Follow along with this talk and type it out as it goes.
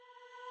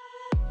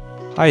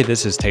Hi,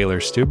 this is Taylor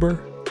Stuber.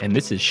 And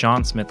this is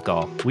Sean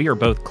Smith-Gall. We are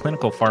both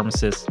clinical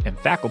pharmacists and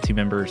faculty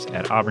members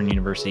at Auburn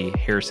University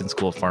Harrison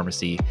School of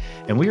Pharmacy,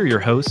 and we are your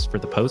hosts for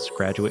the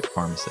Postgraduate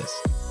Pharmacist.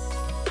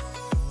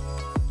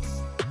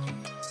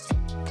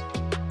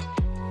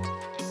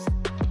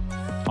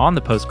 On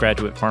the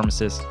Postgraduate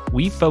Pharmacist,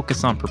 we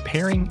focus on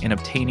preparing and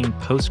obtaining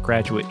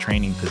postgraduate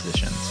training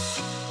positions.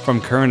 From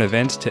current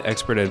events to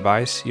expert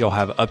advice, you'll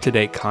have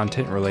up-to-date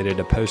content related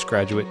to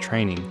postgraduate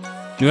training.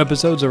 New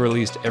episodes are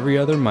released every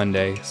other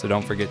Monday, so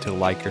don't forget to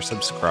like or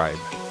subscribe.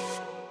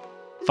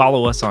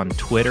 Follow us on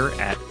Twitter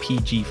at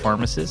PG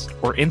Pharmacist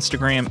or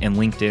Instagram and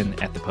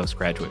LinkedIn at the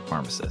Postgraduate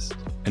Pharmacist.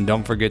 And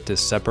don't forget to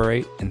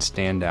separate and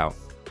stand out.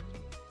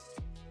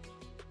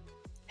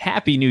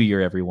 Happy New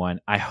Year,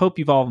 everyone. I hope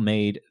you've all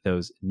made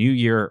those New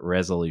Year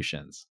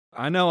resolutions.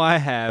 I know I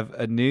have.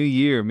 A new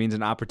year means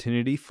an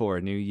opportunity for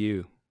a new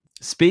you.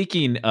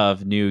 Speaking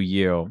of new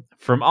you,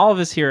 from all of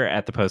us here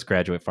at the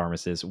Postgraduate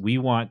Pharmacist, we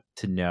want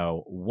to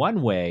know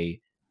one way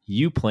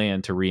you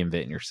plan to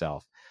reinvent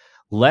yourself.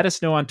 Let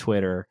us know on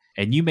Twitter,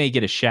 and you may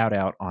get a shout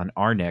out on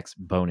our next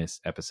bonus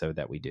episode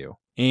that we do.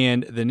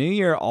 And the new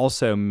year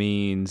also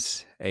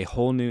means a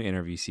whole new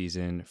interview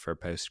season for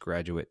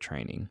postgraduate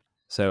training.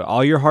 So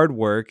all your hard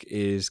work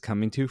is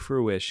coming to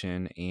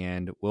fruition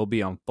and will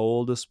be on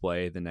full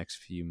display the next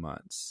few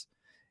months.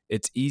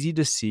 It's easy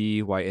to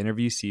see why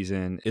interview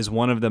season is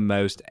one of the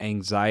most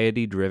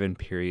anxiety-driven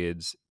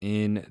periods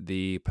in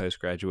the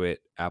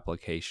postgraduate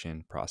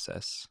application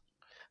process.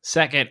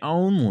 Second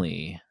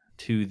only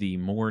to the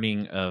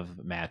morning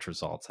of match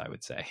results, I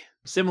would say.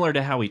 Similar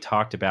to how we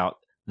talked about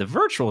the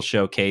virtual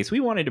showcase,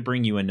 we wanted to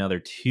bring you another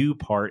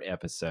two-part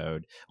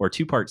episode, or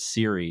two-part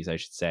series, I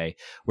should say,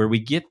 where we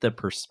get the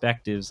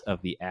perspectives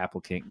of the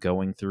applicant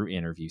going through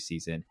interview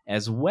season,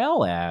 as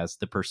well as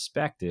the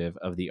perspective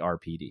of the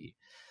RPD.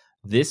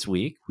 This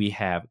week, we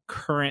have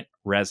current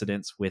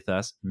residents with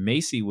us,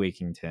 Macy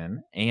Wigington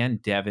and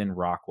Devin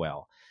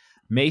Rockwell.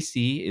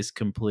 Macy is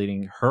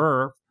completing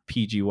her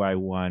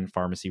PGY1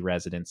 pharmacy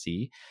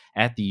residency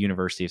at the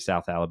University of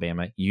South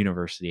Alabama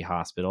University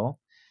Hospital.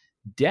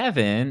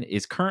 Devin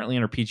is currently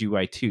in her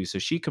PGY2, so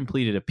she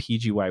completed a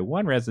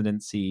PGY1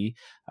 residency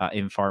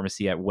in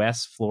pharmacy at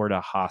West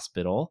Florida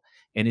Hospital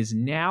and is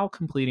now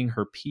completing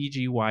her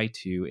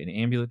PGY2 in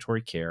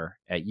ambulatory care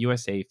at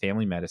USA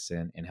Family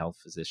Medicine and Health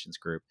Physicians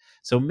Group.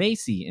 So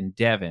Macy and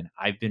Devin,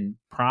 I've been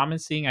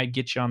promising I'd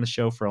get you on the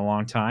show for a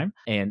long time,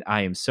 and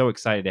I am so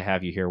excited to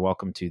have you here.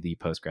 Welcome to the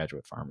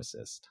Postgraduate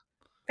Pharmacist.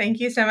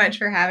 Thank you so much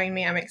for having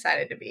me. I'm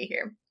excited to be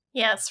here.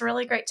 Yeah, it's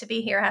really great to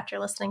be here after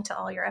listening to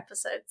all your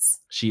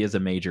episodes. She is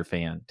a major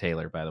fan,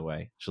 Taylor, by the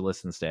way. She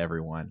listens to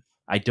everyone.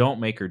 I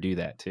don't make her do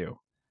that, too.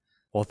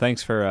 Well,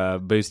 thanks for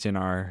boosting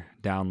our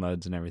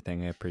downloads and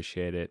everything. I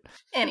appreciate it.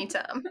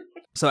 Anytime.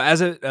 So as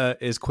it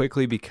is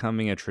quickly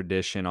becoming a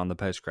tradition on the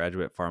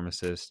Postgraduate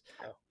Pharmacist,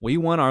 we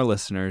want our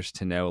listeners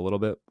to know a little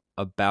bit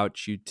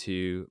about you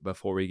two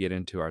before we get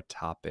into our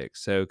topic.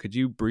 So could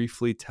you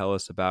briefly tell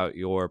us about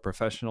your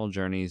professional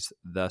journeys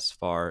thus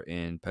far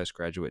in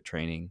postgraduate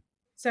training?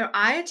 So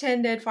I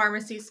attended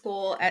pharmacy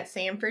school at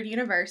Samford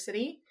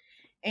University,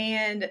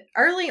 and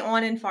early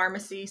on in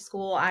pharmacy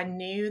school, I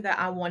knew that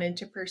I wanted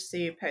to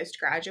pursue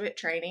postgraduate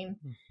training.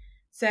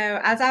 So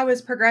as I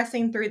was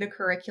progressing through the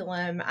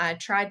curriculum, I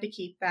tried to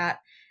keep that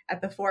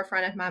at the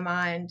forefront of my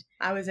mind.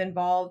 I was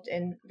involved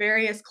in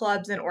various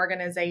clubs and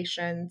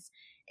organizations,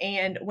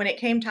 and when it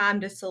came time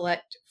to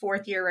select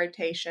fourth-year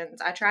rotations,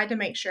 I tried to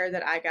make sure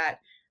that I got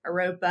a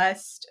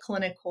robust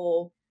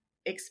clinical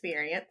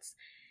experience.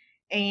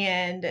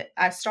 And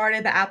I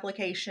started the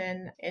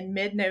application in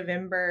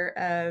mid-November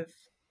of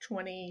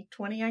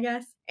 2020, I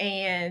guess,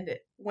 and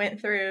went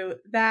through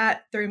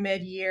that through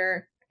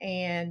mid-year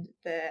and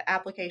the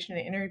application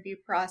and interview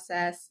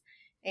process.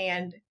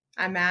 And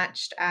I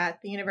matched at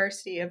the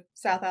University of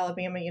South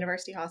Alabama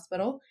University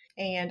Hospital,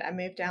 and I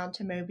moved down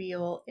to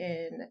Mobile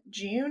in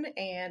June,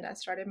 and I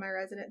started my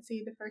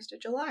residency the 1st of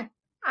July.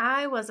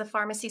 I was a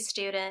pharmacy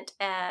student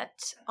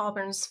at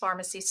Auburn's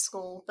pharmacy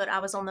school, but I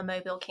was on the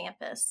Mobile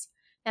campus.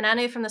 And I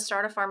knew from the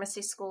start of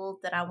pharmacy school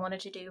that I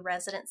wanted to do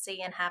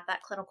residency and have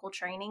that clinical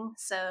training.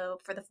 So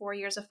for the 4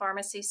 years of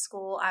pharmacy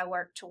school, I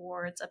worked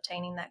towards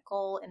obtaining that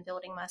goal and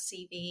building my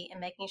CV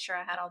and making sure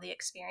I had all the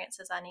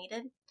experiences I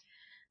needed.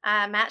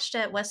 I matched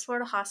at West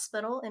Florida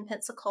Hospital in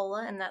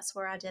Pensacola, and that's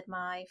where I did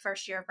my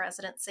first year of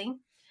residency.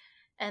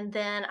 And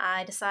then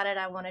I decided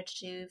I wanted to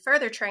do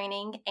further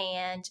training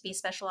and to be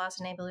specialized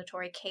in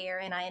ambulatory care,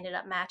 and I ended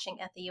up matching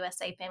at the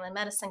USA Family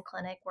Medicine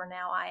Clinic, where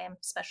now I am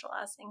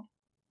specializing.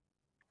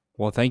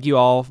 Well, thank you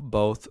all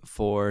both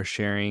for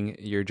sharing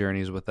your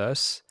journeys with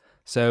us.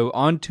 So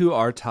on to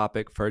our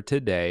topic for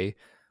today.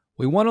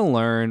 We want to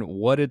learn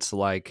what it's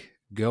like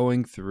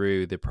going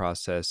through the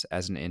process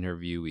as an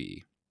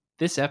interviewee.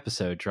 This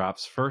episode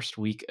drops first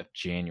week of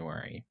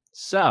January.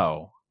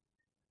 So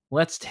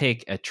let's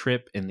take a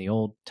trip in the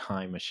old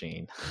time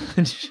machine.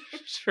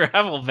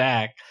 Travel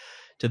back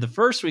to the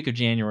first week of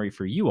January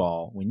for you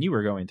all when you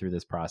were going through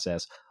this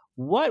process.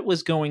 What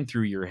was going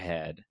through your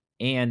head?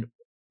 And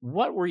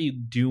what were you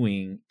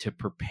doing to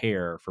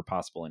prepare for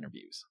possible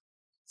interviews?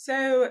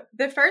 So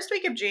the first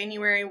week of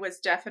January was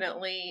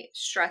definitely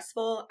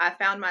stressful. I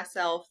found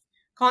myself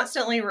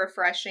constantly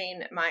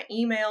refreshing my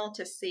email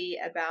to see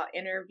about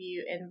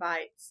interview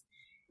invites.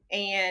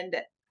 And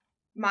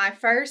my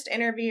first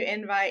interview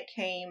invite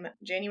came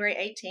January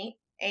 18th.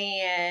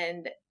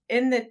 And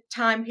in the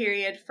time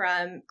period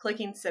from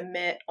clicking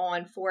submit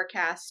on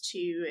Forecast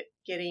to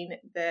getting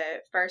the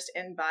first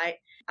invite,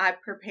 I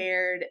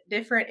prepared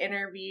different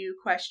interview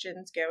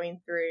questions going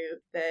through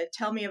the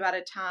tell me about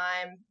a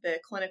time, the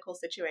clinical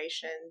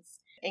situations,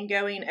 and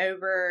going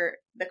over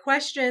the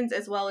questions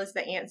as well as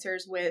the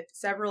answers with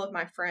several of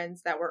my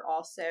friends that were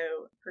also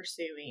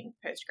pursuing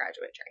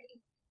postgraduate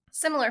training.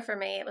 Similar for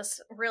me, it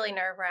was really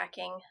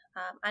nerve-wracking.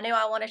 I knew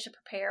I wanted to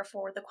prepare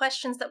for the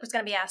questions that was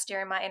going to be asked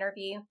during my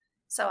interview.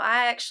 So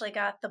I actually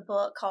got the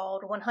book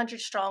called 100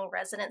 Strong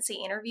Residency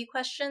Interview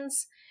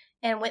Questions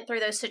and went through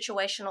those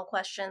situational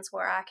questions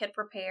where I could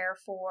prepare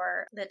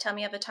for the tell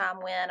me of a time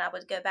when. I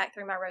would go back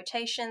through my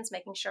rotations,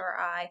 making sure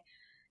I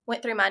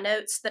went through my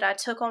notes that I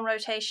took on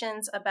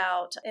rotations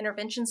about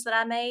interventions that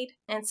I made.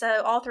 And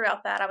so all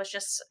throughout that, I was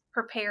just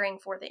preparing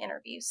for the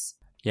interviews.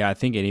 Yeah, I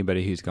think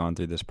anybody who's gone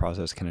through this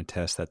process can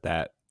attest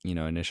that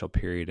initial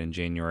period in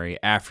January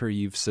after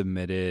you've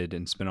submitted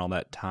and spent all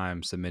that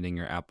time submitting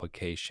your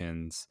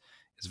applications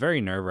is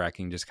very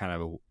nerve-wracking, just kind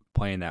of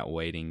playing that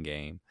waiting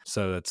game.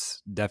 So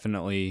that's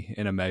definitely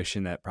an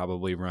emotion that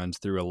probably runs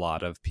through a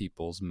lot of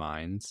people's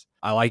minds.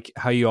 I like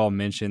how you all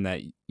mentioned that,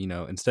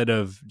 instead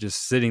of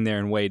just sitting there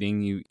and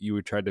waiting, you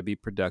would try to be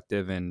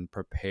productive and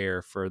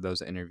prepare for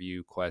those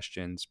interview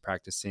questions,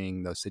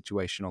 practicing those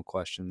situational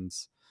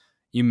questions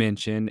you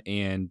mentioned.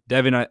 And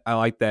Devin, I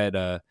like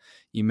that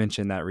you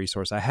mentioned that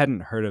resource. I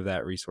hadn't heard of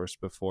that resource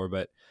before,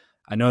 but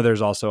I know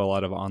there's also a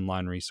lot of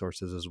online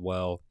resources as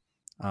well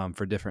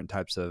for different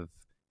types of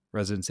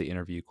residency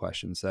interview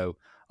questions. So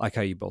I like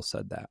how you both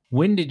said that.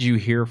 When did you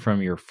hear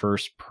from your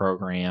first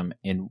program,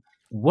 and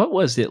what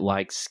was it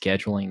like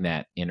scheduling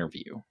that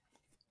interview?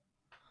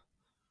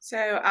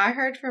 So I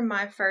heard from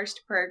my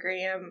first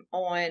program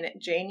on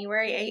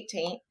January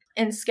 18th,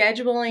 and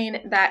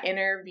scheduling that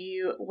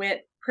interview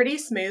went pretty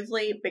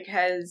smoothly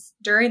because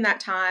during that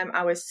time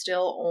I was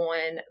still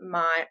on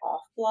my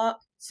off block.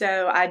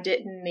 So I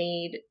didn't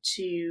need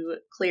to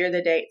clear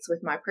the dates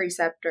with my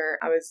preceptor.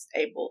 I was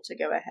able to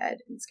go ahead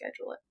and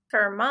schedule it.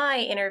 For my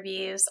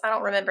interviews, I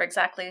don't remember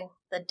exactly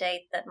the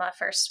date that my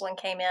first one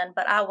came in,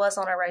 but I was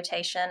on a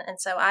rotation,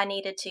 and so I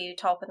needed to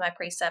talk with my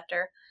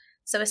preceptor.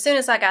 So as soon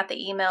as I got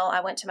the email,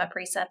 I went to my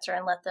preceptor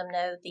and let them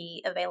know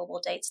the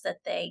available dates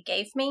that they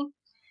gave me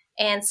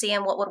and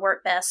seeing what would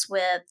work best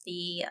with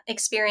the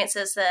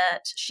experiences that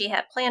she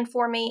had planned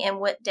for me and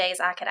what days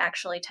I could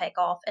actually take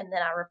off. And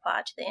then I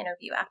replied to the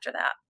interview after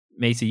that.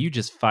 Macy, you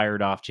just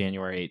fired off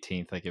January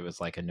 18th like it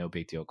was like a no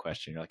big deal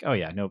question. You're like, oh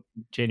yeah, no,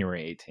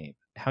 January 18th.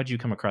 How'd you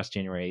come across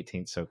January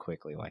 18th so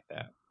quickly like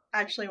that?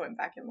 I actually went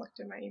back and looked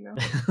in my email.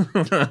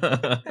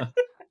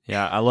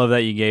 Yeah, I love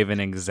that you gave an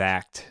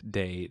exact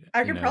date.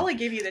 I could probably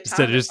give you the time.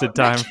 Instead of just a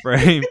time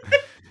frame.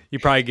 You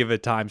probably give a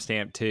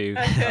timestamp too.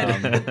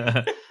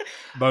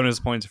 Bonus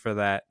points for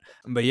that.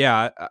 But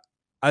yeah,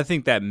 I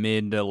think that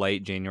mid to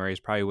late January is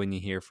probably when you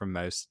hear from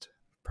most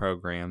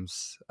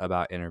programs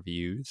about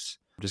interviews.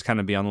 Just kind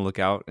of be on the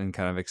lookout and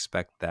kind of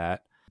expect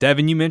that.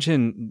 Devin, you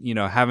mentioned,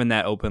 having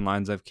that open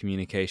lines of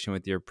communication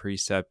with your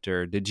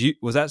preceptor.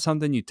 Was that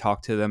something you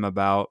talked to them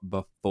about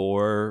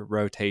before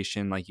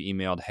rotation? Like you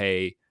emailed,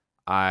 hey,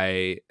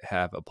 I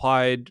have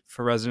applied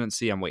for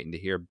residency. I'm waiting to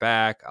hear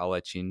back. I'll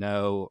let you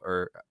know.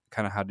 Or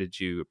kind of how did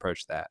you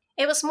approach that?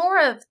 It was more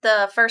of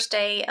the first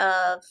day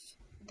of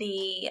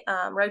the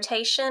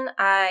rotation.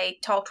 I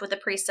talked with the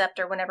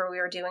preceptor whenever we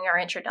were doing our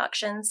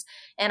introductions,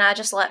 and I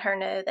just let her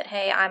know that,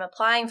 hey, I'm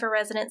applying for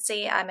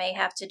residency. I may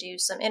have to do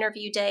some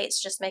interview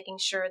dates, just making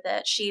sure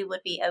that she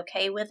would be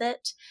okay with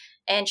it.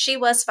 And she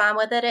was fine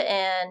with it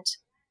and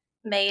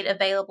made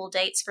available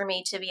dates for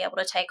me to be able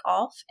to take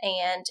off.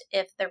 And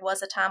if there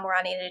was a time where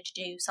I needed to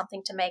do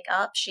something to make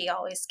up, she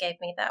always gave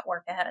me that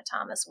work ahead of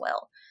time as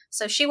well.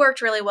 So she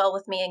worked really well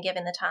with me in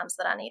giving the times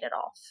that I needed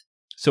off.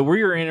 So were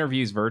your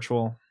interviews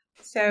virtual?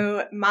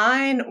 So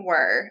mine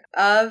were.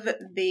 Of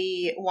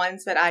the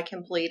ones that I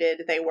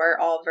completed, they were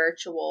all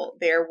virtual.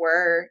 There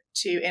were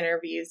 2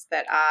 interviews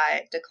that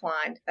I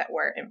declined that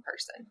were in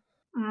person.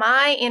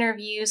 My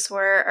interviews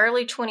were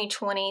early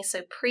 2020,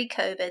 so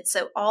pre-COVID.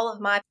 So all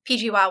of my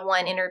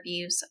PGY1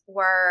 interviews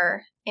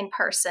were in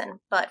person,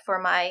 but for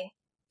my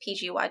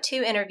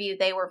PGY2 interview,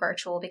 they were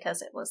virtual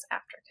because it was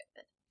after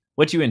COVID.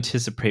 What do you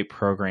anticipate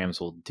programs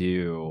will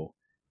do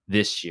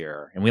this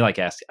year? And we like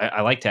ask,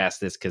 I like to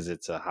ask this because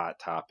it's a hot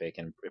topic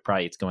and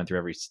probably it's going through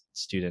every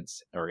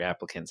student's or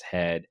applicant's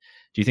head.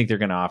 Do you think they're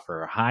going to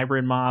offer a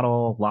hybrid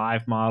model,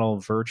 live model,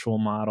 virtual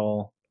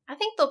model? I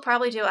think they'll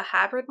probably do a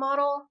hybrid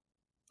model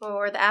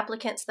for the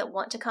applicants that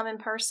want to come in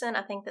person.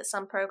 I think that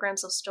some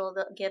programs will still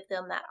give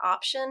them that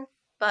option.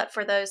 But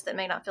for those that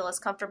may not feel as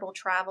comfortable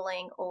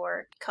traveling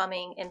or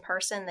coming in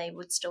person, they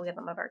would still give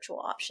them a virtual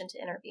option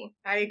to interview.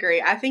 I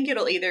agree. I think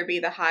it'll either be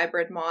the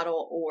hybrid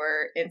model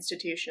or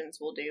institutions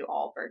will do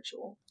all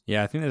virtual.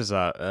 Yeah, I think this is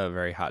a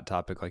very hot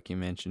topic, like you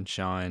mentioned,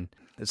 Sean.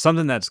 It's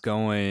something that's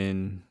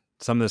going,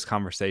 some of this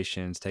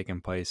conversation is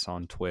taking place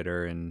on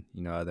Twitter and,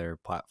 other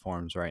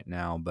platforms right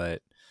now.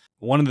 But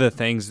one of the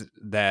things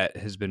that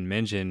has been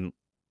mentioned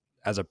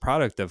as a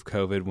product of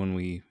COVID, when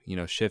we,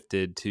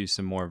 shifted to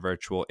some more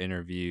virtual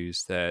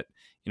interviews, that,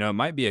 it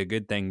might be a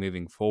good thing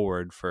moving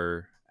forward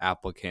for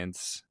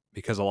applicants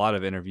because a lot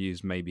of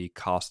interviews may be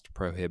cost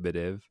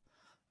prohibitive.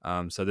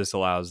 So this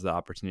allows the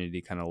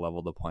opportunity to kind of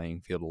level the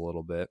playing field a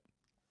little bit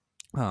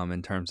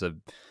in terms of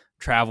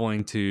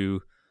traveling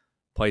to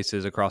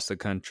places across the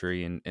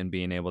country and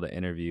being able to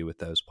interview with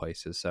those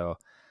places. So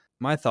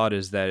my thought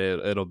is that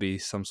it'll be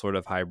some sort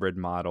of hybrid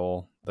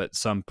model, but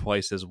some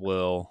places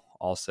will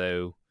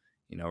also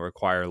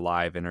require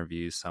live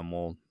interviews. Some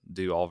will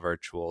do all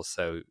virtual.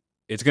 So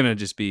it's going to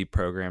just be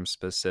program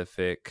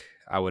specific,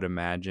 I would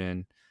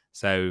imagine.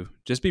 So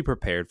just be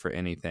prepared for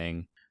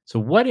anything. So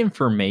what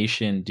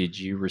information did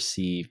you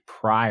receive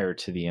prior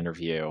to the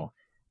interview,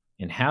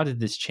 and how did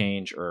this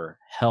change or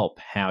help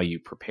how you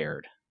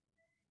prepared?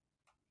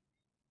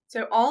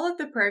 So all of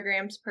the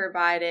programs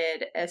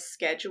provided a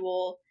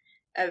schedule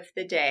of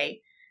the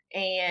day,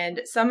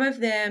 and some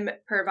of them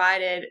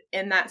provided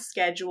in that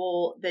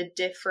schedule the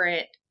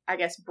different,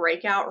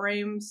 breakout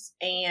rooms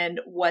and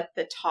what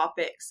the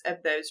topics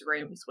of those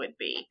rooms would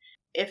be.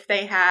 If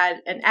they had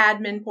an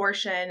admin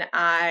portion,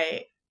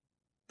 I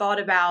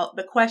thought about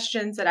the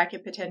questions that I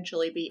could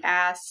potentially be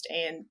asked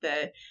and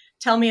the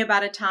tell me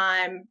about a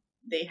time,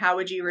 the how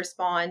would you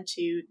respond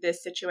to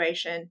this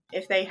situation.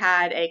 If they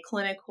had a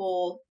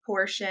clinical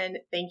portion,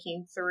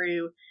 thinking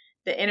through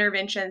the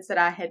interventions that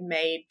I had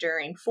made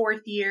during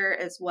fourth year,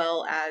 as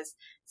well as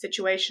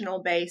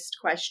situational based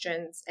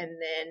questions. And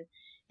then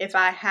if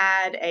I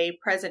had a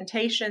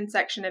presentation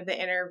section of the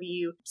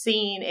interview,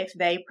 seeing if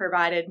they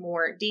provided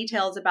more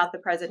details about the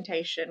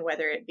presentation,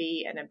 whether it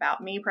be an about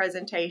me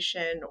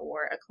presentation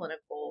or a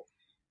clinical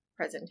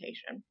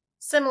presentation.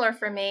 Similar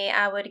for me,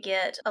 I would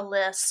get a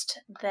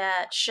list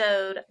that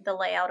showed the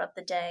layout of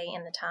the day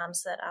and the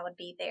times that I would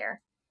be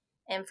there.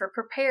 And for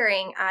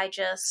preparing, I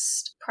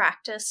just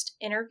practiced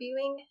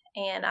interviewing,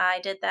 and I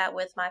did that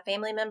with my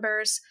family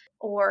members.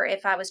 Or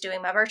if I was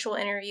doing my virtual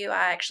interview,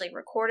 I actually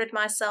recorded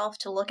myself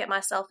to look at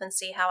myself and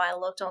see how I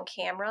looked on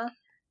camera.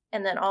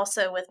 And then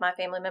also with my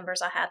family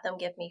members, I had them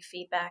give me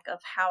feedback of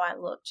how I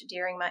looked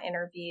during my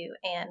interview,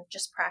 and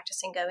just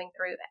practicing going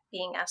through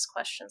being asked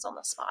questions on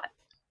the spot.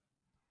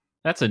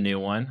 That's a new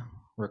one,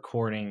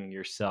 recording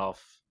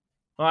yourself.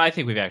 Well, I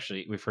think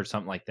we've heard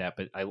something like that,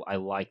 but I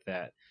like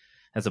that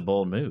as a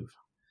bold move.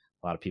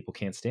 A lot of people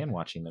can't stand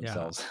watching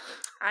themselves.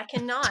 Yeah. I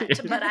cannot,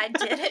 but I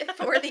did it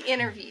for the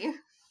interview.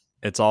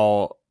 It's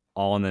all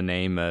in the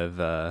name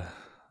of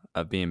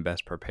being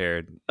best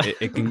prepared.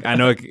 It can. I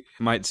know it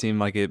might seem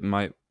like it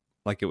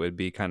would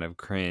be kind of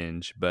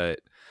cringe, but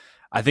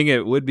I think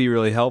it would be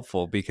really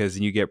helpful because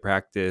you get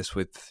practice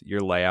with your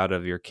layout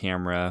of your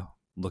camera,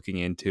 looking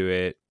into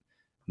it,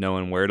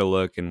 knowing where to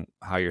look and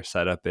how your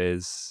setup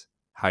is,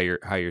 how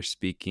you're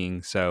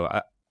speaking.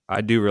 So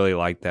I do really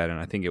like that, and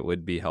I think it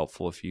would be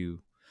helpful if you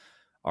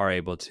are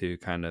able to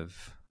kind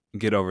of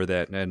get over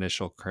that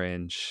initial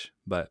cringe.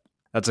 But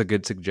that's a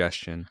good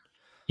suggestion.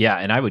 Yeah,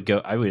 and I would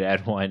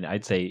add one.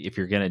 I'd say if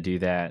you're going to do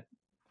that,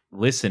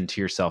 listen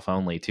to yourself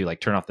only too. Like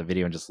turn off the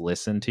video and just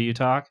listen to you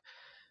talk.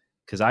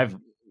 Because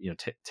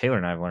Taylor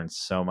and I have learned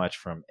so much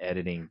from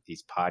editing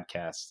these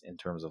podcasts in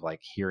terms of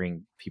like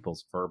hearing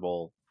people's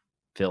verbal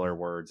filler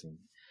words and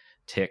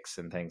tics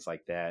and things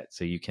like that.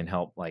 So you can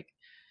help, like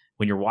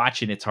when you're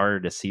watching, it's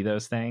harder to see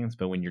those things,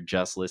 but when you're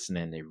just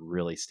listening, they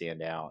really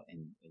stand out,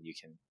 and you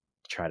can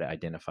try to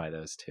identify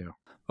those too.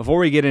 Before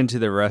we get into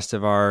the rest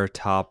of our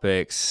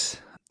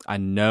topics, I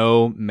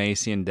know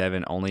Macy and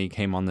Devin only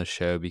came on the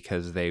show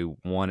because they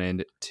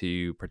wanted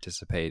to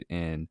participate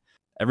in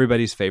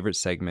everybody's favorite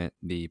segment,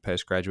 the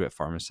Postgraduate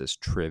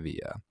Pharmacist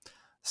Trivia.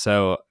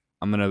 So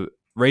I'm going to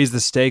raise the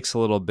stakes a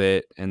little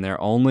bit, and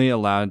they're only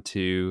allowed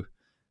to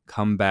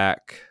come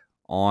back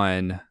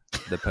on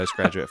the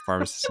Postgraduate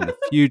Pharmacist in the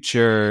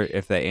future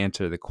if they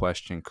answer the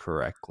question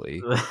correctly.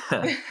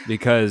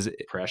 Because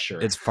pressure.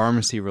 It's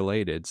pharmacy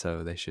related,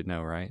 so they should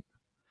know, right?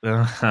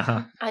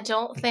 I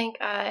don't think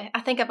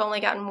I think I've only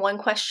gotten one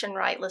question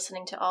right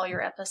listening to all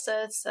your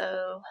episodes,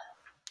 so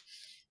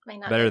may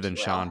not better than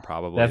Sean well.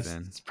 probably.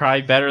 It's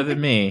probably better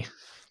than me.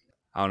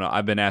 I don't know.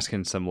 I've been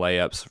asking some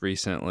layups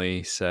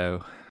recently,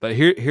 but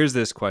here's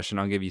this question.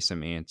 I'll give you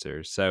some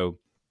answers. So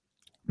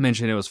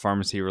mentioned it was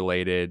pharmacy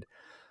related,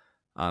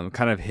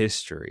 kind of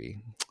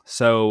history.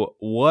 So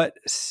what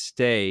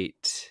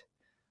state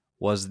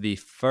was the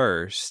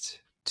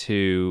first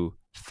to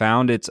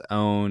found its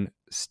own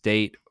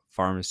state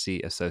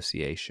pharmacy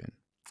association?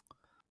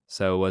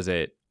 So was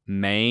it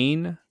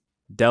Maine,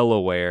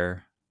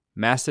 Delaware,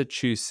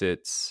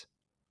 Massachusetts,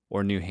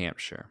 or New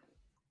Hampshire?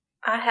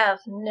 I have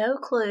no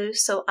clue,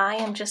 so I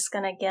am just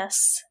going to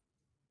guess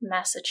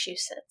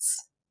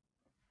Massachusetts.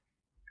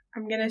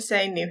 I'm going to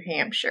say New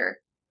Hampshire.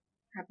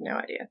 I have no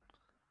idea.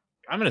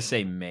 I'm going to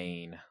say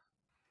Maine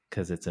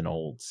because it's an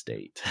old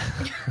state.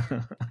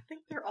 I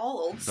think they're all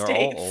old They're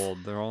states. all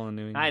old. They're all in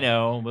New England. I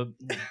know, but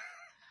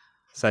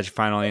Is that your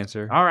final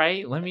answer? all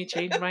right, let me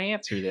change my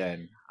answer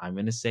then. I'm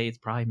going to say it's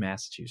probably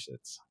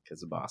Massachusetts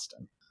because of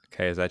Boston.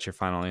 Okay, is that your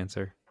final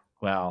answer?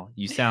 Well,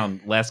 you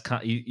sound less.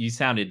 You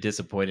sounded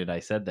disappointed I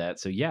said that.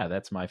 So yeah,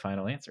 that's my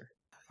final answer.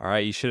 All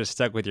right, you should have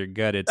stuck with your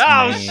gut. It's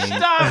Oh, Maine.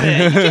 stop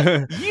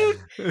it!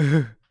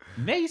 You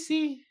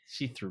Macy,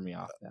 she threw me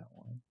off that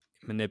one.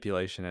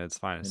 Manipulation at its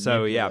finest.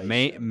 So yeah,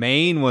 Manipulation.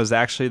 Maine was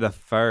actually the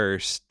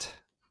first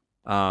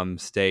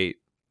state.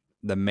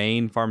 The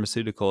Maine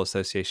Pharmaceutical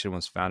Association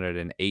was founded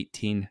in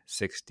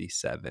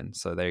 1867.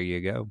 So there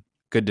you go.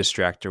 Good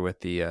distractor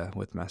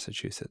with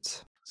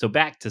Massachusetts. So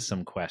back to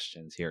some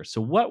questions here.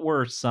 So what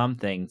were some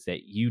things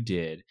that you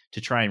did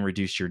to try and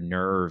reduce your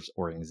nerves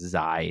or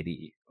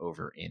anxiety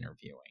over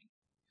interviewing?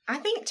 I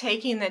think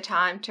taking the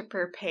time to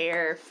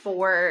prepare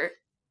for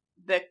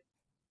the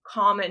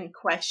common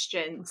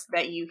questions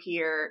that you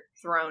hear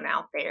thrown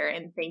out there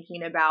and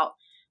thinking about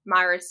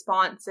my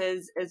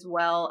responses, as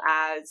well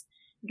as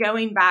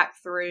going back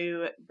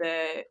through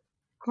the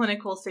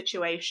clinical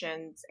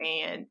situations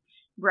and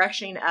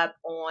brushing up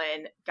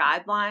on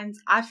guidelines.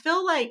 I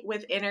feel like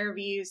with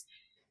interviews,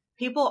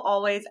 people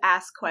always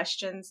ask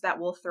questions that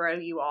will throw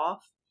you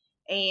off,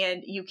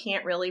 and you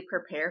can't really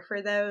prepare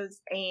for those.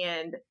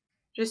 And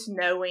just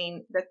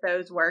knowing that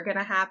those were going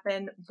to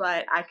happen,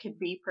 but I could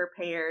be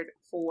prepared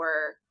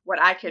for what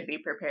I could be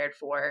prepared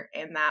for,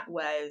 and that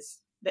was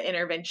the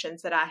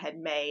interventions that I had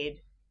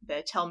made,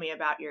 the tell me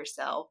about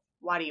yourself,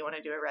 why do you want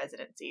to do a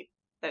residency,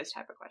 those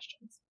type of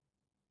questions.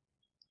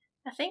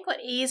 I think what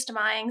eased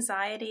my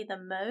anxiety the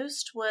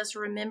most was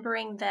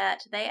remembering that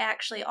they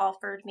actually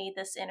offered me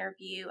this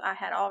interview. I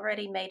had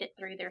already made it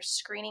through their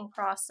screening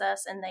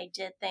process, and they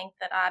did think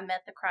that I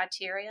met the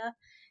criteria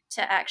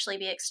to actually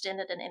be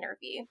extended an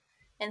interview.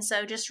 And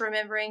so just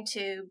remembering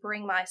to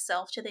bring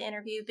myself to the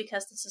interview,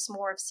 because this is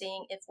more of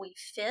seeing if we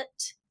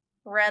fit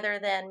rather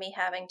than me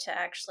having to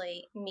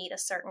actually meet a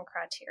certain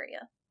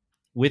criteria.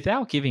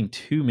 Without giving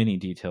too many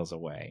details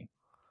away,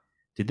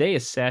 did they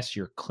assess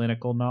your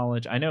clinical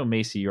knowledge? I know,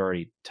 Macy, you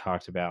already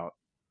talked about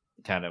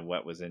kind of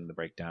what was in the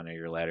breakdown of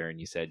your letter, and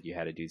you said you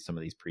had to do some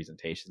of these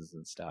presentations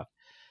and stuff.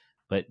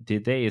 But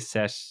did any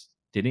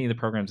of the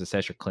programs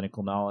assess your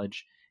clinical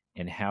knowledge,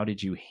 and how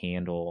did you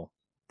handle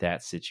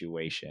that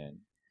situation?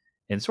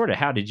 And sort of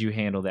how did you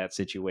handle that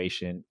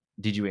situation?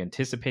 Did you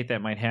anticipate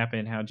that might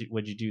happen?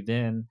 What'd you do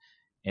then?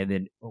 And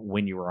then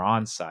when you were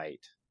on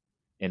site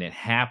and it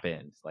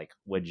happened, like,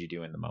 what'd you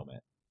do in the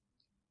moment?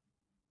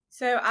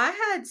 So I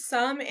had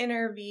some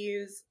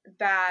interviews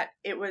that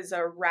it was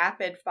a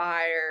rapid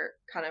fire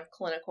kind of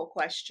clinical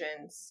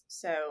questions.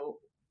 So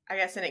I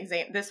guess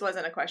this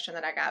wasn't a question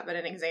that I got, but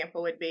an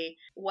example would be,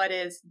 what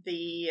is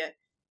the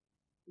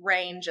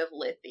range of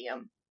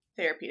lithium?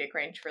 Therapeutic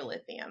range for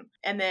lithium.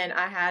 And then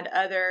I had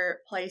other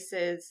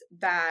places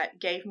that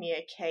gave me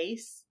a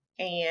case,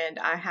 and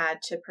I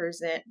had to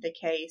present the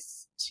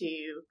case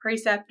to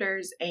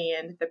preceptors,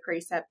 and the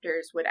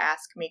preceptors would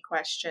ask me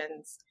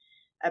questions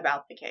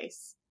about the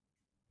case.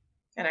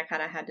 And I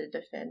kind of had to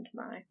defend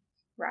my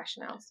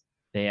rationales.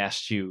 They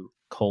asked you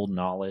cold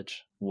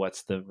knowledge.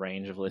 What's the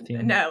range of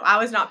lithium? No, I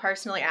was not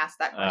personally asked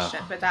that question,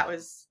 but that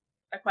was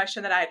a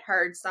question that I had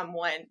heard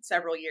someone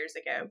several years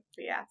ago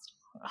be asked.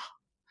 I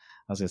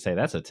was going to say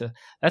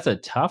that's a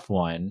tough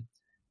one,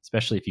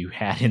 especially if you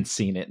hadn't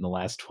seen it in the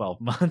last 12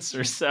 months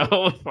or so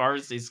of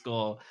pharmacy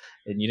school,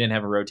 and you didn't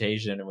have a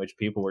rotation in which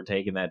people were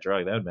taking that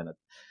drug.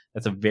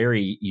 That's a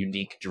very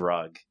unique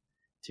drug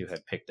to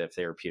have picked a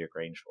therapeutic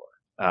range for.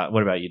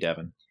 What about you,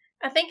 Devin?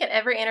 I think at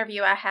every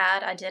interview I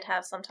had, I did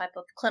have some type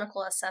of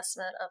clinical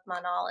assessment of my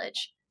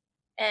knowledge.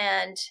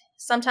 And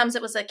sometimes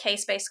it was a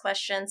case-based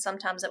question,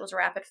 sometimes it was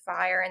rapid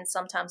fire, and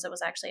sometimes it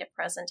was actually a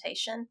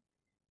presentation.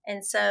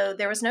 And so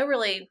there was no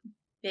really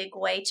big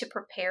way to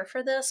prepare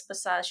for this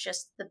besides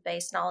just the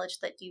base knowledge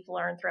that you've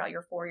learned throughout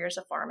your 4 years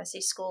of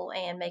pharmacy school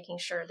and making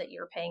sure that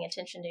you're paying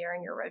attention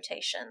during your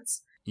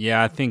rotations.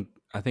 Yeah, I think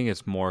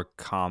it's more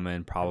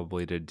common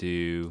probably to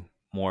do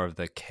more of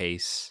the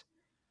cases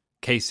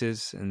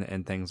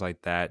and things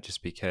like that,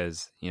 just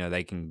because,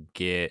 they can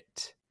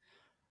get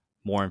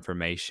more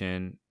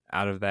information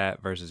out of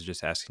that versus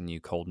just asking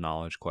you cold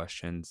knowledge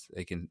questions.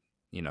 They can,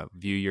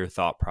 view your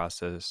thought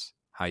process,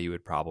 how you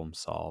would problem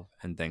solve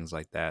and things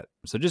like that.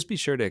 So just be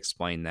sure to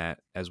explain that,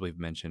 as we've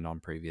mentioned on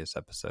previous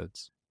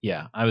episodes.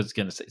 Yeah, I was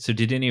going to say, so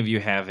did any of you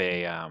have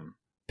a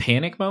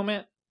panic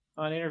moment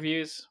on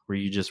interviews where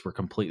you just were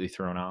completely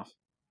thrown off?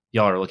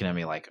 Y'all are looking at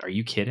me like, are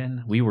you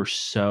kidding? We were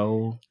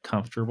so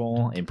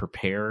comfortable and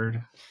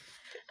prepared.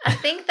 I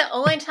think the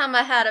only time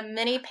I had a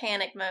mini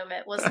panic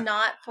moment was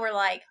not for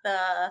like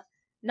the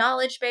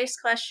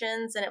knowledge-based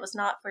questions, and it was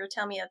not for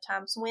tell me of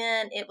times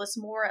when. It was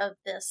more of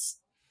this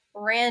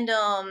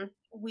random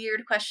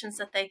weird questions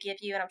that they give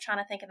you, and I'm trying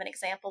to think of an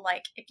example.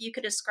 Like, if you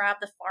could describe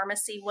the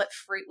pharmacy, what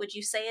fruit would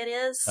you say it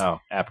is? Oh,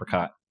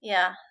 apricot.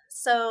 Yeah.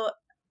 So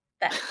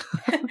That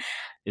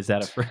Is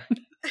that a friend?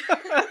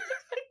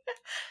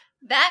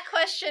 that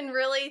question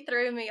really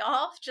threw me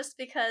off just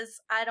because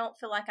I don't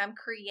feel like I'm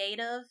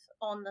creative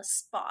on the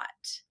spot.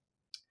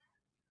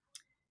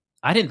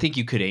 I didn't think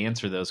you could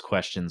answer those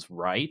questions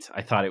right.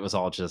 I thought it was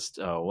all just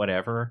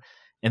whatever.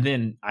 And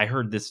then I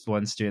heard this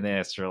one student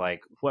asked her,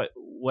 like,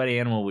 what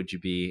animal would you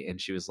be? And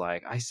she was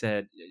like,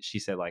 she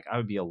said, like, I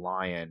would be a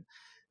lion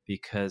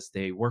because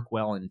they work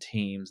well in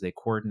teams. They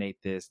coordinate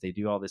this. They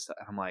do all this stuff.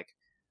 I'm like,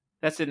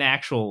 that's an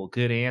actual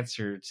good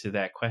answer to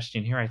that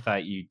question here. I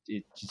thought you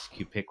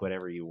pick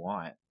whatever you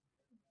want.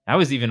 I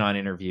was even on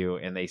interview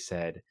and they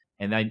said,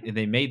 and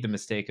they made the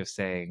mistake of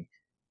saying,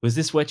 was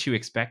this what you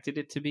expected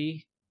it to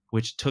be?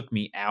 Which took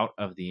me out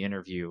of the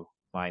interview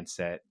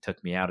mindset,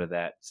 took me out of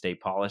that stay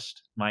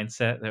polished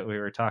mindset that we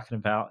were talking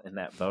about in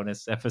that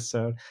bonus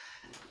episode.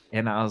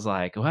 And I was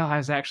like, well, I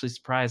was actually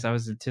surprised. I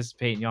was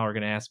anticipating y'all were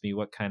going to ask me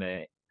what kind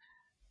of,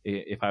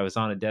 if I was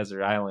on a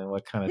desert island,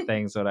 what kind of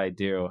things would I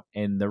do?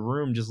 And the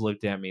room just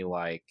looked at me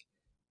like,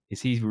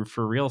 is he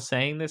for real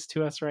saying this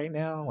to us right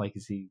now? Like,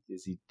 is he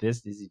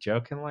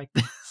joking like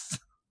this?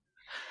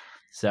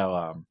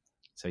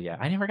 So yeah,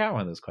 I never got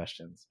one of those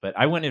questions, but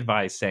I wouldn't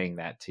advise saying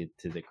that to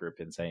the group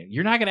and saying,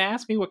 you're not going to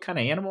ask me what kind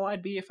of animal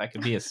I'd be if I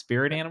could be a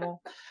spirit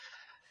animal.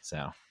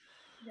 So.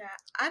 Yeah,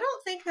 I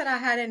don't think that I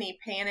had any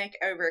panic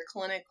over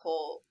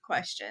clinical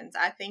questions.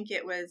 I think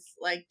it was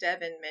like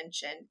Devin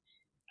mentioned.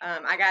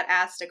 I got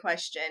asked a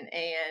question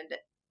and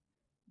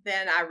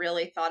then I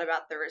really thought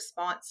about the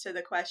response to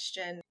the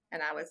question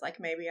and I was like,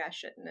 maybe I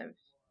shouldn't have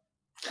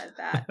said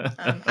that.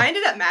 I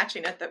ended up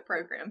matching at the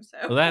program, so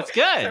well, that's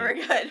good. So we're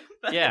good.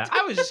 But. Yeah,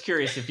 I was just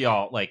curious if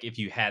y'all, like, if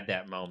you had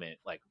that moment,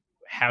 like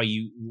how'd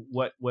you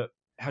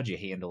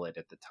handle it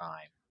at the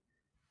time?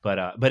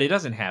 But it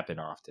doesn't happen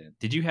often.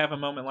 Did you have a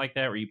moment like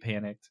that where you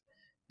panicked?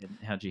 And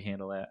how'd you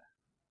handle that?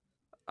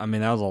 I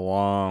mean, that was a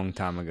long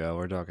time ago.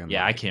 We're talking.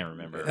 Yeah, like... I can't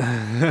remember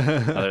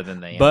other than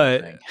the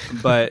thing.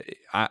 But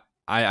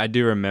I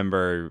do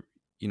remember,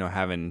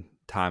 having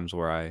times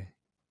where I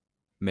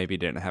maybe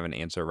didn't have an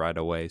answer right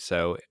away.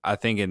 So I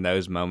think in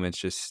those moments,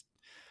 just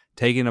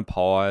taking a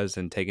pause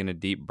and taking a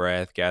deep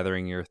breath,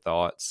 gathering your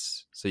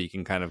thoughts so you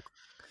can kind of,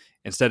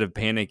 instead of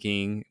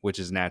panicking, which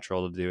is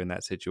natural to do in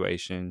that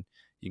situation,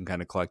 you can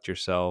kind of collect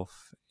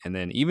yourself. And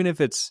then even if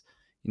it's,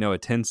 a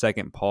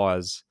 10-second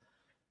pause,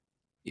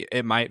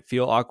 it might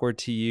feel awkward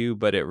to you,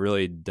 but it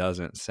really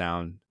doesn't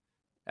sound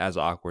as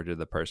awkward to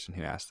the person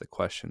who asked the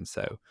question.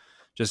 So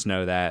just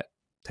know that,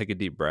 take a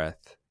deep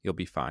breath, you'll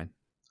be fine.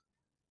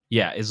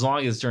 Yeah, as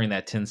long as during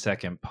that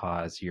 10-second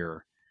pause,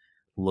 you're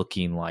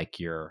looking like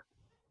you're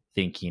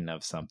thinking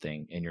of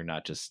something and you're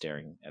not just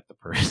staring at the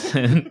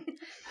person.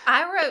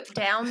 I wrote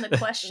down the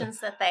questions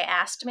that they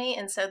asked me,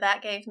 and so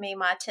that gave me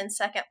my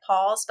 10-second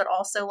pause, but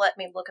also let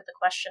me look at the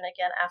question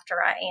again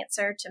after I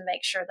answered to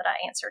make sure that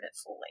I answered it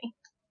fully.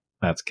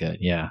 That's good,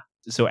 yeah.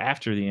 So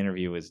after the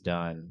interview was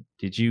done,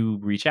 did you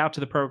reach out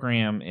to the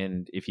program?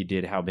 And if you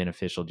did, how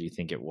beneficial do you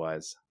think it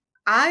was?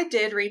 I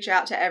did reach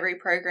out to every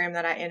program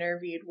that I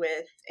interviewed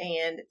with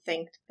and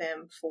thanked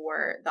them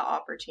for the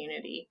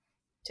opportunity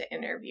to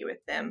interview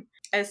with them.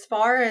 As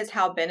far as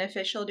how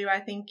beneficial do I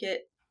think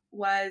it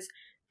was,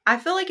 I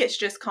feel like it's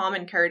just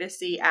common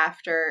courtesy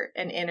after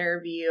an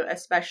interview,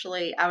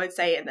 especially I would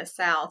say in the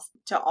South,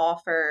 to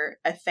offer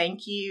a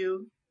thank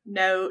you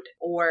note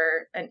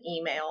or an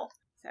email.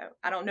 So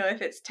I don't know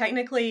if it's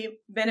technically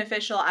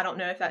beneficial. I don't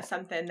know if that's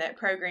something that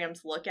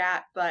programs look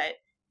at, but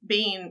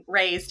being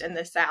raised in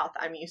the South,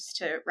 I'm used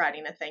to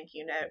writing a thank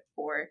you note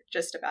for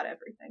just about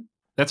everything.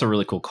 That's a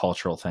really cool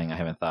cultural thing I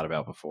haven't thought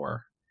about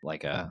before.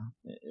 Like a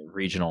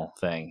regional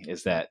thing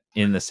is that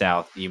in the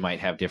South, you might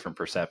have different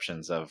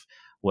perceptions of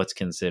what's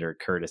considered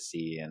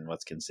courtesy and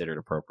what's considered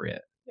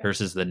appropriate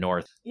versus the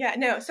North. Yeah,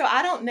 no. So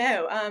I don't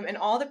know. And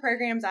all the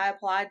programs I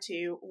applied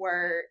to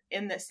were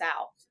in the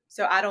South.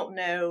 So I don't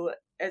know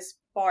as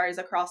far as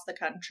across the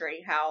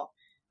country how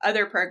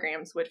other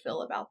programs would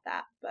feel about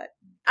that. But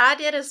I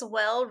did as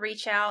well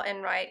reach out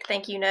and write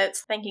thank you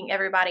notes, thanking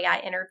everybody I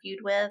interviewed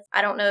with.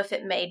 I don't know if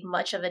it made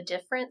much of a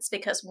difference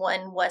because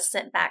one was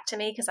sent back to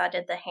me because I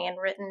did the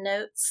handwritten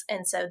notes.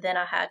 And so then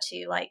I had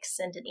to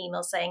send an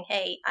email saying,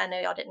 hey, I know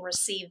y'all didn't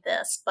receive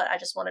this, but I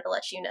just wanted to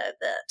let you know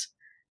that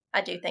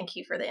I do thank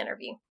you for the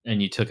interview.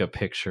 And you took a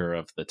picture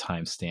of the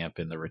timestamp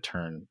in the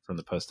return from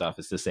the post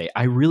office to say,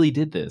 I really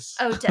did this.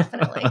 Oh,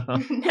 definitely.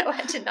 No,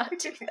 I did not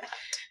do that.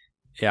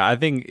 Yeah, I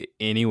think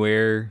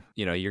anywhere,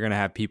 you're going to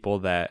have people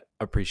that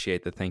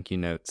appreciate the thank you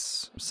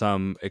notes.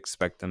 Some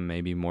expect them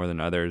maybe more than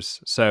others.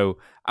 So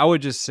I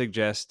would just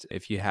suggest,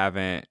 if you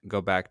haven't,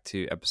 go back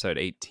to episode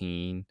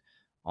 18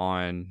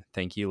 on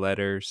thank you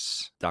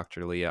letters.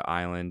 Dr. Leah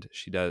Island,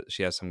 she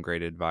has some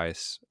great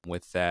advice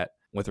with that,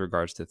 with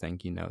regards to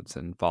thank you notes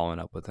and following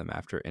up with them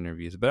after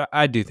interviews. But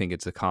I do think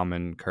it's a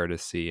common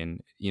courtesy,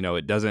 and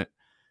it doesn't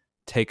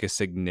take a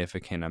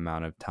significant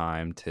amount of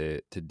time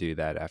to do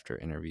that after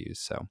interviews.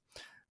 So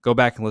go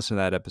back and listen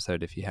to that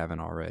episode if you haven't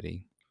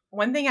already.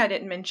 One thing I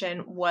didn't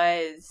mention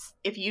was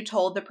if you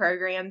told the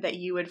program that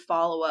you would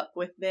follow up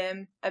with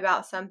them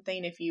about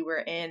something, if you were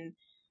in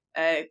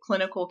a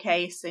clinical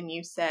case and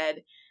you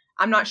said,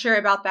 I'm not sure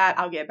about that,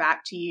 I'll get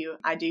back to you,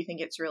 I do think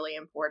it's really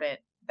important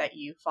that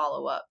you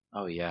follow up.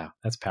 Oh, yeah.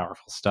 That's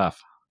powerful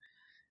stuff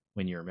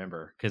when you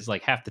remember. Because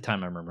like half the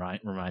time I'm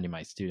reminding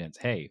my students,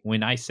 hey,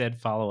 when I said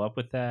follow up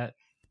with that,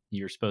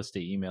 you're supposed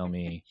to email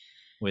me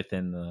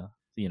within the,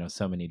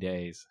 so many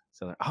days.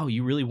 So like, oh,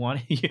 you really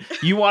wanted,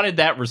 you wanted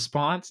that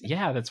response?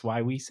 Yeah, that's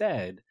why we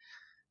said,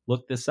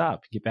 look this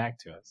up, get back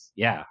to us.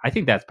 Yeah, I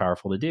think that's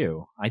powerful to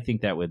do. I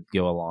think that would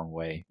go a long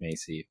way,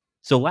 Macy.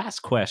 So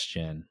last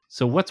question.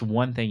 So what's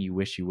one thing you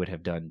wish you would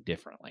have done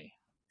differently?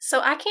 So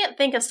I can't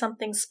think of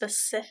something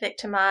specific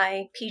to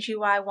my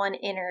PGY1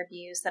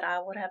 interviews that I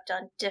would have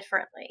done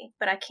differently,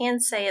 but I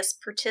can say as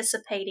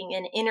participating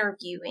in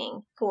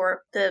interviewing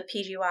for the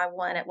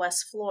PGY1 at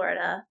West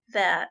Florida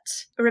that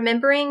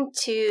remembering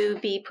to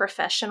be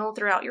professional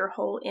throughout your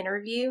whole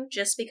interview,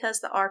 just because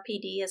the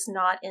RPD is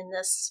not in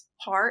this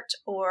part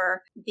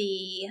or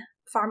the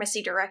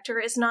pharmacy director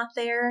is not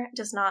there,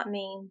 does not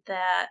mean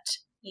that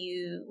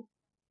you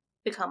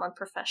become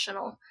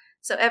unprofessional.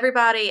 So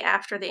everybody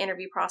after the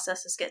interview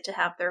processes get to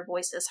have their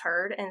voices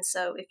heard. And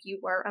so if you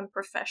were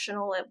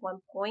unprofessional at one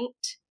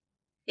point,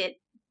 it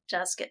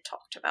does get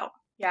talked about.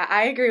 Yeah,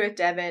 I agree with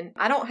Devin.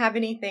 I don't have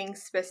anything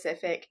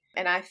specific.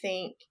 And I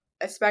think,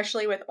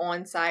 especially with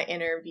on-site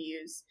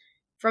interviews,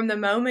 from the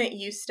moment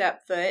you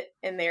step foot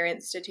in their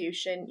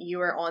institution,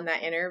 you are on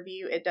that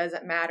interview. It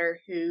doesn't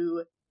matter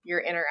who you're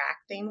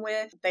interacting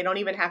with. They don't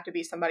even have to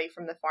be somebody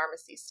from the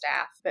pharmacy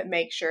staff, but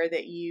make sure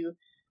that you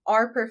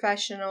are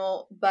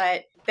professional,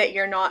 but that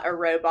you're not a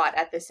robot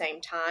at the same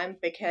time,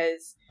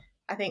 because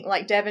I think,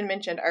 like Devin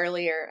mentioned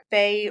earlier,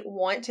 they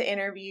want to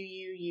interview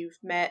you. You've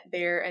met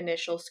their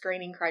initial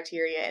screening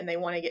criteria and they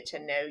want to get to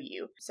know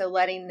you. So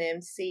letting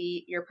them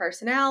see your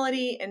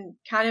personality and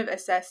kind of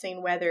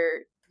assessing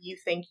whether you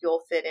think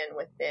you'll fit in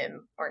with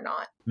them or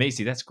not.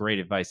 Macy, that's great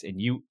advice.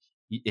 And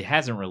it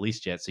hasn't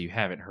released yet, so you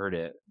haven't heard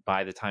it.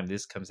 By the time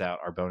this comes out,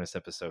 our bonus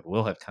episode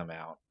will have come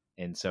out.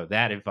 And so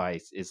that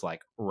advice is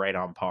like right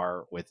on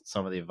par with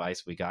some of the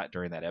advice we got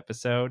during that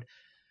episode.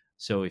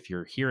 So if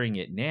you're hearing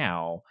it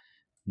now,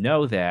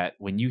 know that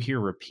when you hear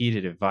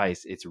repeated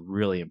advice, it's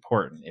really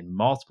important. And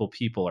multiple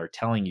people are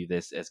telling you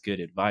this as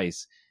good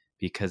advice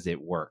because it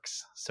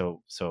works.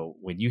 So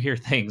when you hear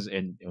things,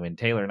 and when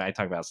Taylor and I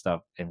talk about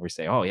stuff and we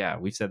say, oh yeah,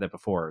 we've said that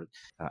before,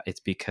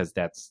 it's because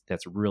that's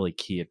really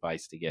key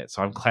advice to get.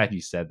 So I'm glad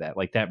you said that.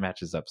 Like that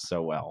matches up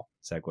so well,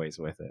 segues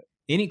with it.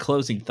 Any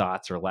closing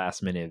thoughts or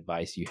last minute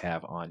advice you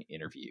have on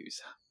interviews?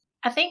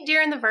 I think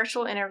during the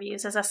virtual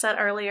interviews, as I said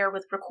earlier,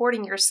 with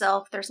recording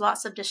yourself, there's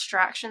lots of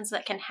distractions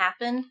that can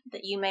happen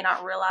that you may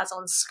not realize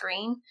on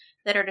screen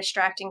that are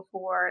distracting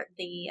for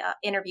the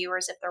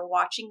interviewers if they're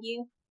watching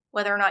you.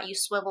 Whether or not you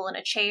swivel in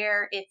a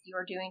chair, if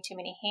you're doing too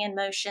many hand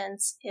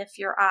motions, if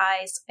your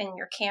eyes and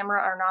your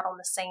camera are not on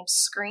the same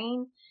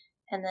screen,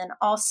 and then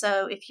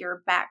also if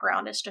your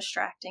background is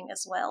distracting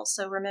as well.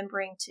 So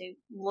remembering to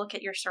look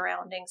at your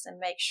surroundings and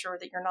make sure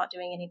that you're not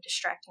doing any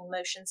distracting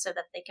motions so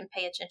that they can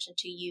pay attention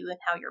to you and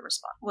how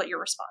what your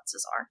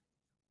responses are.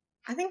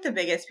 I think the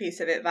biggest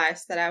piece of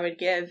advice that I would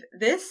give,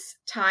 this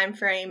time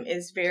frame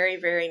is very,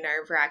 very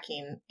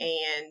nerve-wracking,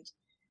 and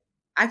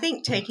I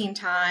think taking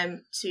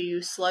time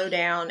to slow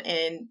down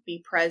and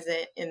be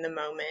present in the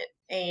moment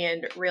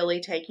and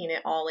really taking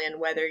it all in,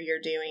 whether you're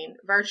doing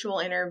virtual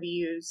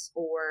interviews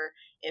or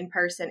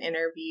in-person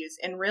interviews,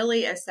 and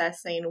really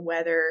assessing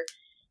whether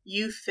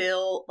you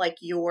feel like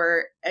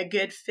you're a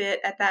good fit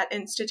at that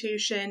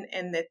institution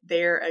and that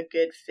they're a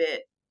good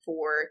fit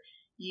for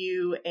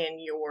you and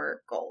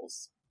your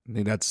goals. I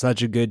think that's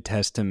such a good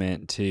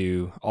testament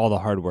to all the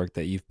hard work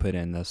that you've put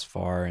in thus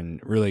far,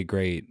 and really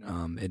great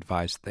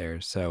advice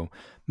there. So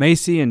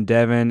Macy and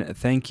Devin,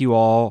 thank you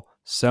all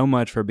so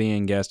much for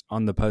being guests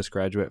on the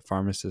Postgraduate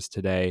Pharmacist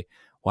today.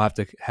 We'll have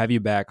to have you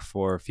back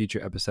for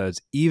future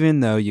episodes, even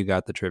though you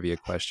got the trivia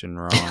question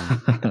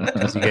wrong,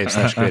 because you gave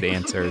such good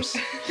answers.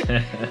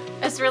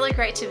 It's really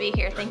great to be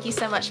here. Thank you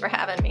so much for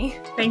having me.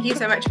 Thank you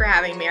so much for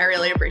having me. I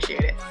really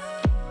appreciate it.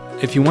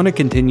 If you want to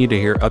continue to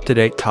hear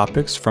up-to-date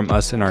topics from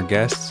us and our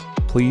guests,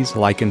 please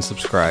like and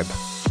subscribe.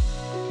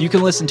 You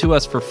can listen to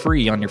us for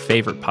free on your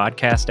favorite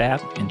podcast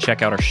app and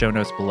check out our show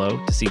notes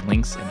below to see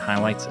links and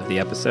highlights of the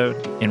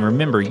episode. And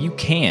remember, you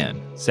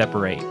can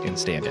separate and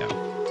stand out.